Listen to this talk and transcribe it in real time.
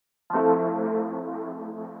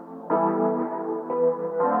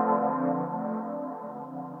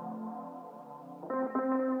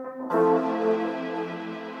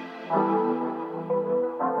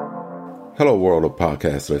Hello, world of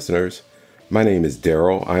podcast listeners. My name is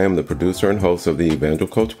Daryl. I am the producer and host of the Evangel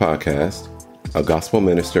Coach Podcast, a gospel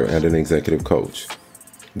minister and an executive coach.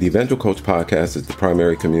 The Evangel Coach Podcast is the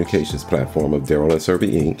primary communications platform of Daryl and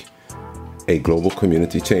Serby Inc., a global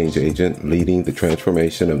community change agent leading the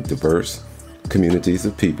transformation of diverse communities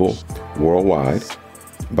of people worldwide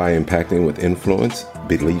by impacting with influence,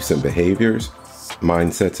 beliefs and behaviors,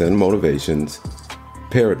 mindsets and motivations,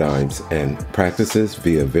 paradigms and practices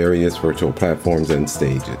via various virtual platforms and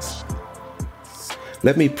stages.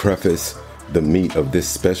 Let me preface the meat of this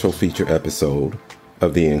special feature episode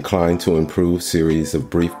of the Inclined to Improve series of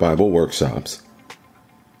brief Bible workshops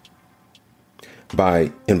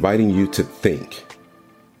by inviting you to think.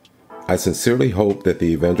 I sincerely hope that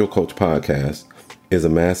the Evangel Coach Podcast is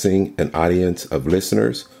amassing an audience of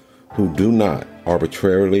listeners who do not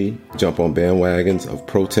arbitrarily jump on bandwagons of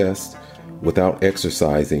protest without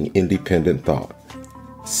exercising independent thought,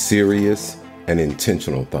 serious and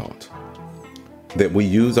intentional thought. That we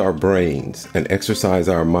use our brains and exercise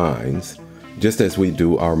our minds just as we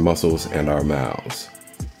do our muscles and our mouths.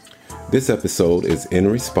 This episode is in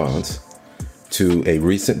response to a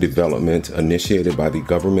recent development initiated by the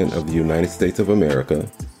government of the United States of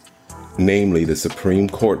America, namely the Supreme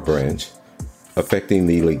Court branch, affecting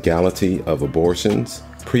the legality of abortions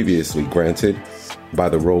previously granted by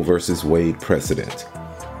the Roe v. Wade precedent.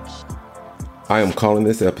 I am calling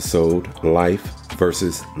this episode Life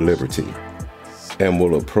versus Liberty, and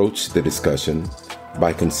will approach the discussion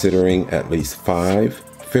by considering at least 5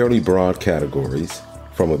 fairly broad categories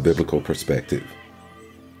from a biblical perspective.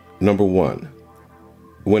 Number 1,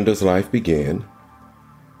 when does life begin?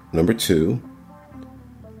 Number 2,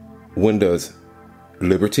 when does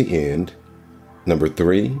liberty end? Number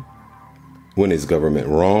 3, when is government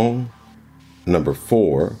wrong? Number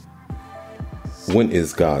 4, when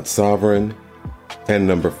is God sovereign? And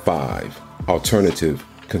number 5, alternative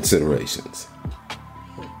considerations.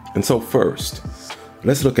 And so first,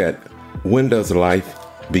 let's look at when does life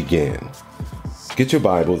begin? Get your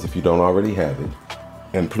Bibles if you don't already have it,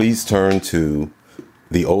 and please turn to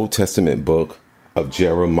the Old Testament book of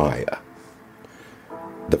Jeremiah,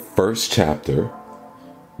 the first chapter,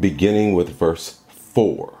 beginning with verse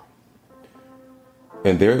 4.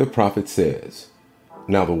 And there the prophet says,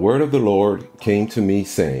 "Now the word of the Lord came to me,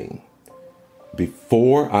 saying,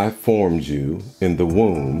 Before I formed you in the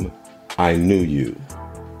womb, I knew you.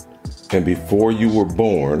 And before you were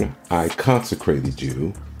born, I consecrated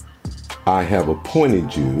you. I have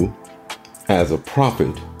appointed you as a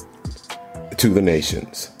prophet to the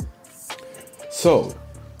nations." So,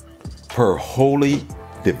 per holy,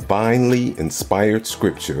 divinely inspired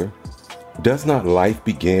scripture, does not life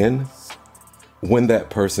begin when that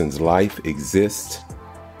person's life exists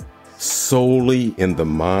solely in the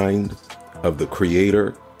mind of the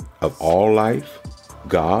creator of all life,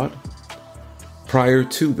 God, prior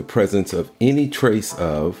to the presence of any trace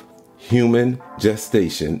of human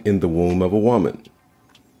gestation in the womb of a woman?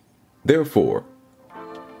 Therefore,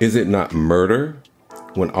 is it not murder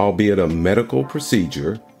when, albeit a medical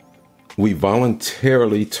procedure, we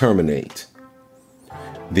voluntarily terminate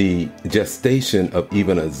the gestation of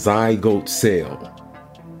even a zygote cell,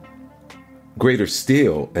 greater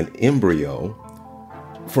still, an embryo,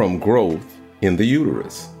 from growth in the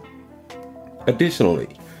uterus? Additionally,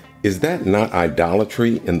 is that not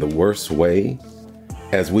idolatry in the worst way,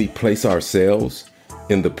 as we place ourselves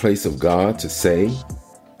in the place of God to say,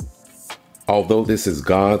 although this is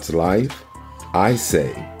God's life, I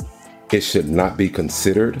say it should not be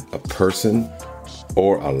considered a person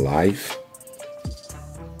or a life?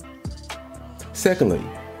 Secondly,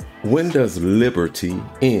 when does liberty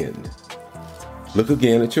end? Look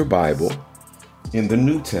again at your Bible. In the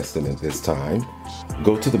New Testament this time,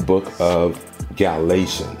 go to the book of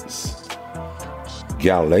Galatians.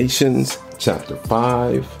 Galatians chapter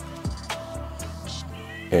 5.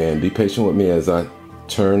 And be patient with me as I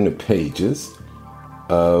turn the pages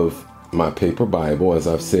of my paper Bible. As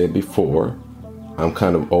I've said before, I'm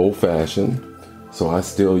kind of old-fashioned, so I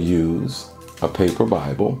still use a paper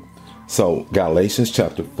Bible. So Galatians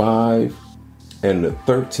chapter 5 and the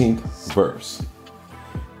 13th verse.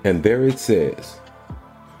 And there it says,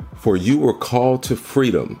 "For you were called to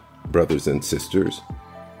freedom, brothers and sisters.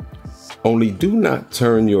 Only do not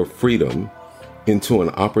turn your freedom into an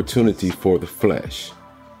opportunity for the flesh,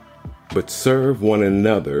 but serve one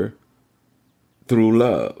another through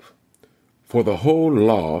love. For the whole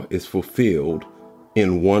law is fulfilled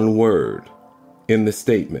in one word, in the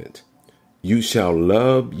statement, you shall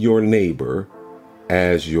love your neighbor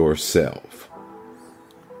as yourself."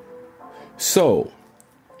 So,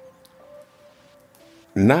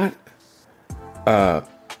 not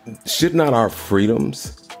Should not our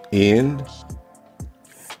freedoms end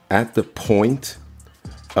at the point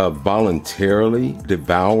of voluntarily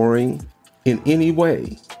devouring in any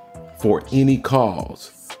way, for any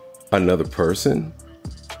cause, another person?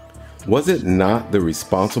 Was it not the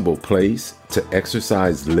responsible place to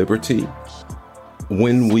exercise liberty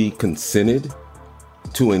when we consented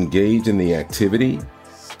to engage in the activity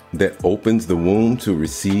that opens the womb to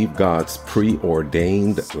receive God's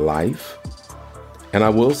preordained life? And I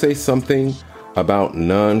will say something about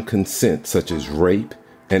non-consent, such as rape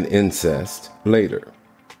and incest, later.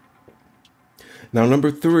 Now, number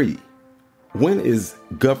 3, when is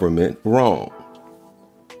government wrong?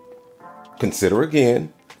 Consider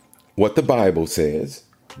again what the Bible says.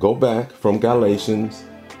 Go back from Galatians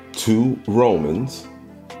to Romans.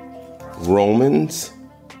 Romans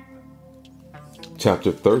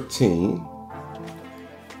chapter 13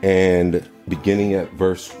 and beginning at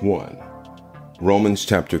verse 1. Romans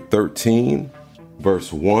chapter 13,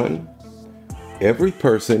 verse 1. Every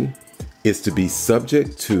person is to be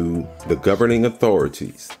subject to the governing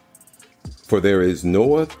authorities, for there is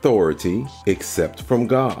no authority except from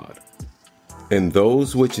God, and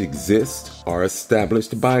those which exist are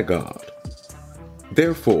established by God.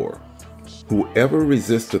 Therefore, whoever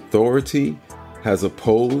resists authority has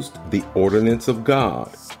opposed the ordinance of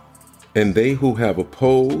God, and they who have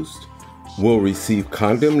opposed will receive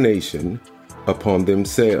condemnation upon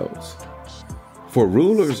themselves. For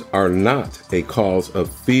rulers are not a cause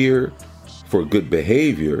of fear for good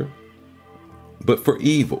behavior, but for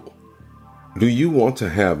evil. Do you want to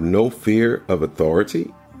have no fear of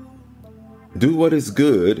authority? Do what is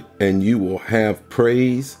good, and you will have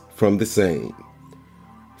praise from the same.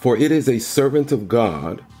 For it is a servant of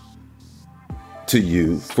God to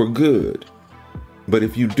you for good. But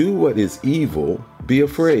if you do what is evil, be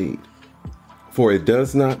afraid, for it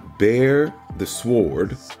does not bear the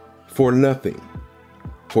sword for nothing.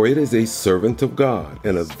 For it is a servant of God,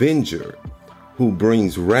 an avenger, who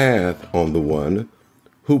brings wrath on the one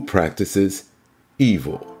who practices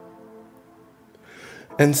evil.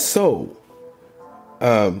 And so,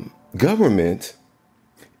 government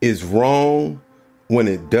is wrong when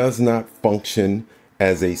it does not function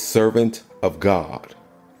as a servant of God,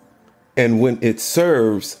 and when it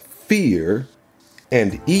serves fear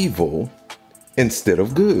and evil instead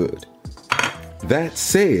of good. That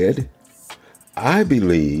said, I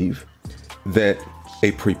believe that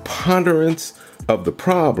a preponderance of the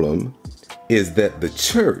problem is that the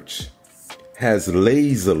church has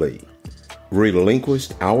lazily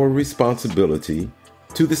relinquished our responsibility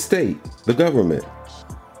to the state, the government.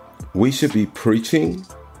 We should be preaching,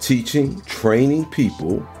 teaching, training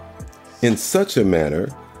people in such a manner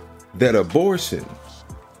that abortion,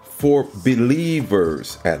 for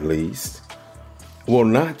believers at least, will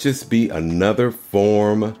not just be another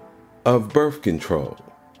form of birth control.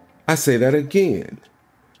 I say that again.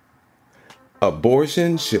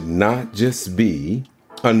 Abortion should not just be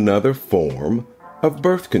another form of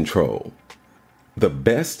birth control. The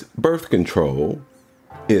best birth control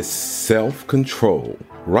is self-control,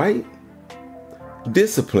 right?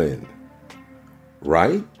 Discipline,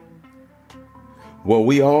 right? Well,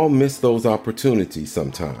 we all miss those opportunities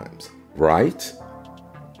sometimes, right?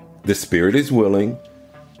 The spirit is willing,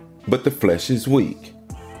 but the flesh is weak.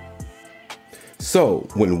 So,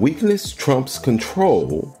 when weakness trumps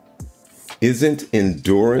control, isn't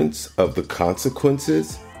endurance of the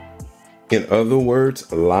consequences, in other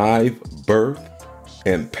words, live birth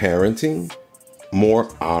and parenting, more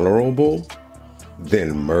honorable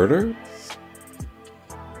than murder?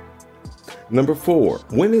 Number 4,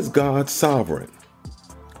 when is God sovereign?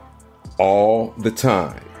 All the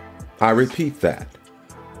time. I repeat that.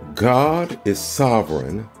 God is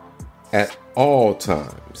sovereign at all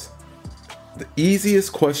times. The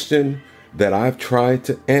easiest question that I've tried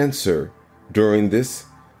to answer during this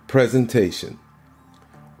presentation: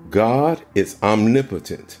 God is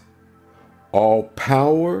omnipotent, all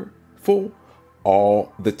powerful,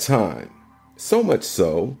 all the time. So much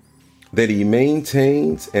so that he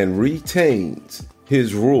maintains and retains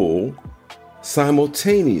his rule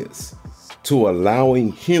simultaneous to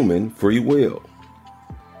allowing human free will.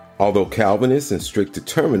 Although Calvinists and strict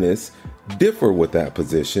determinists differ with that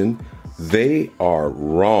position, they are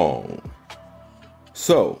wrong.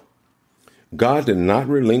 So, God did not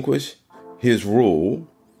relinquish his rule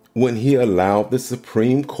when he allowed the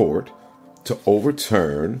Supreme Court to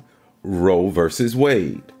overturn Roe versus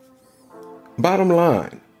Wade. Bottom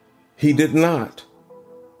line, he did not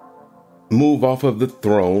move off of the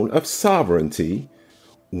throne of sovereignty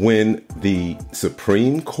when the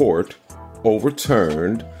Supreme Court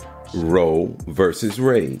overturned Roe versus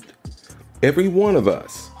Wade. Every one of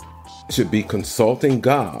us should be consulting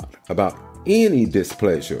God about any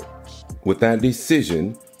displeasure with that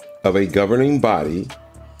decision of a governing body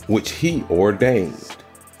which he ordained.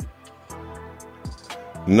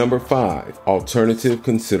 Number 5, alternative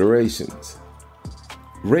considerations.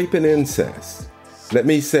 Rape and incest. Let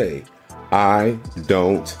me say, I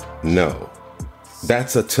don't know.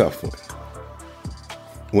 That's a tough one.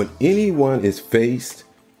 When anyone is faced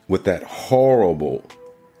with that horrible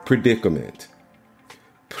predicament,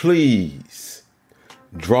 please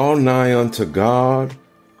draw nigh unto God,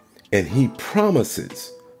 and he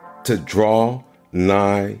promises to draw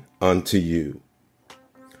nigh unto you.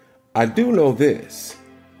 I do know this,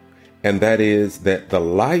 and that is that the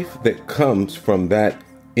life that comes from that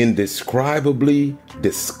indescribably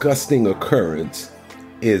disgusting occurrence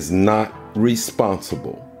is not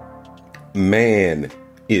responsible. Man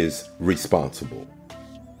is responsible.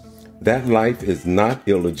 That life is not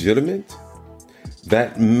illegitimate.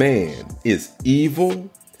 That man is evil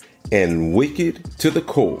and wicked to the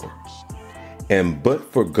core, and but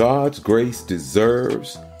for God's grace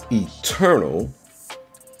deserves eternal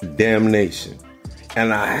damnation.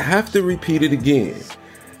 And I have to repeat it again.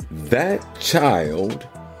 That child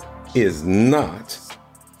is not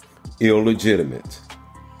illegitimate.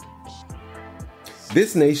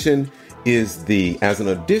 This nation is as an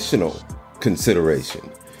additional consideration,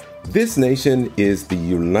 this nation is the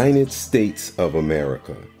United States of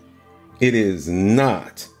America. It is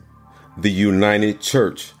not the United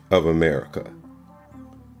Church of America.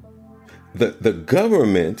 The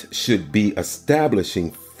government should be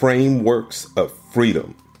establishing frameworks of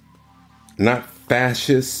freedom, not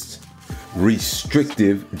fascist,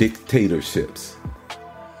 restrictive dictatorships.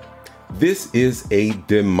 This is a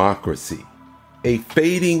democracy, a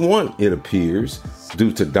fading one, it appears,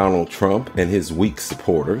 due to Donald Trump and his weak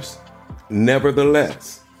supporters.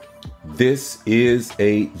 Nevertheless, this is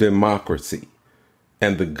a democracy,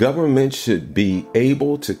 and the government should be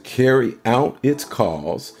able to carry out its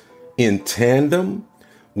cause in tandem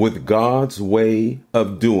with God's way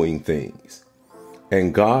of doing things.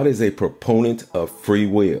 And God is a proponent of free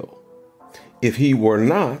will. If he were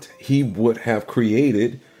not, he would have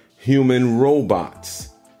created human robots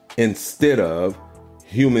instead of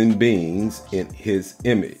human beings in his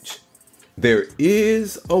image. There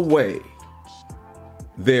is a way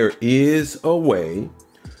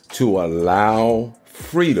to allow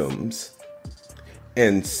freedoms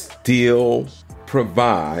and still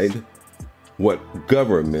provide what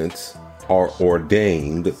governments are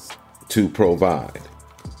ordained to provide.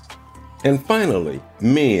 And finally,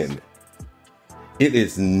 men. It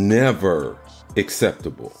is never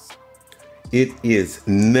acceptable. It is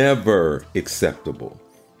never acceptable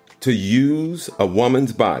to use a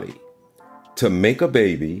woman's body to make a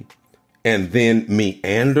baby and then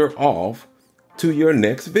meander off to your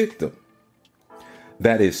next victim.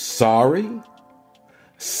 That is sorry,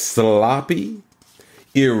 sloppy,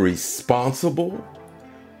 irresponsible,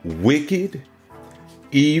 wicked,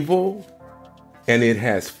 evil, and it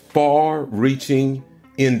has far-reaching,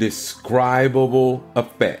 indescribable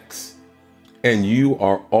effects. And you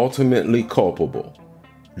are ultimately culpable.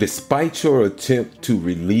 Despite your attempt to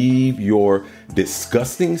relieve your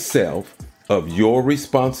disgusting self of your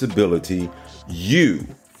responsibility, you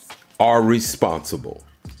are responsible.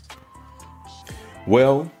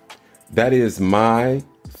 Well, that is my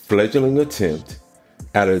fledgling attempt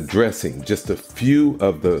at addressing just a few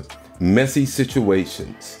of the messy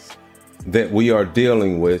situations that we are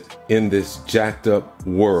dealing with in this jacked up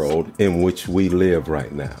world in which we live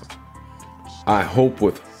right now. I hope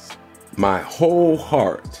with my whole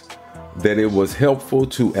heart that it was helpful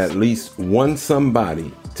to at least one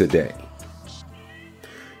somebody today.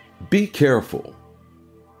 Be careful,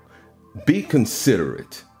 be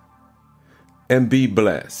considerate, and be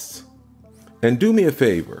blessed. And do me a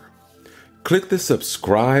favor, click the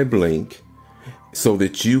subscribe link so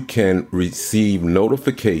that you can receive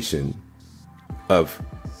notification of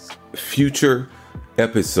future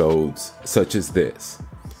episodes such as this.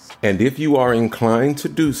 And if you are inclined to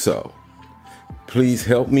do so, please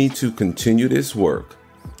help me to continue this work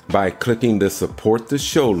by clicking the support the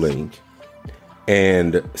show link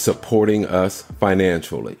and supporting us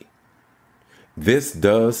financially. This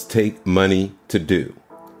does take money to do.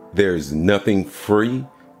 There's nothing free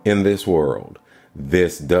in this world.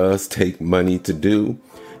 This does take money to do.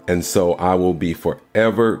 And so I will be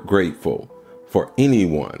forever grateful for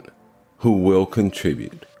anyone who will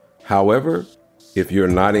contribute. However, if you're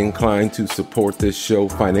not inclined to support this show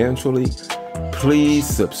financially, please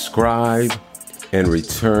subscribe and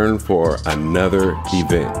return for another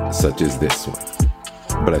event such as this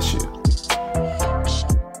one. Bless you.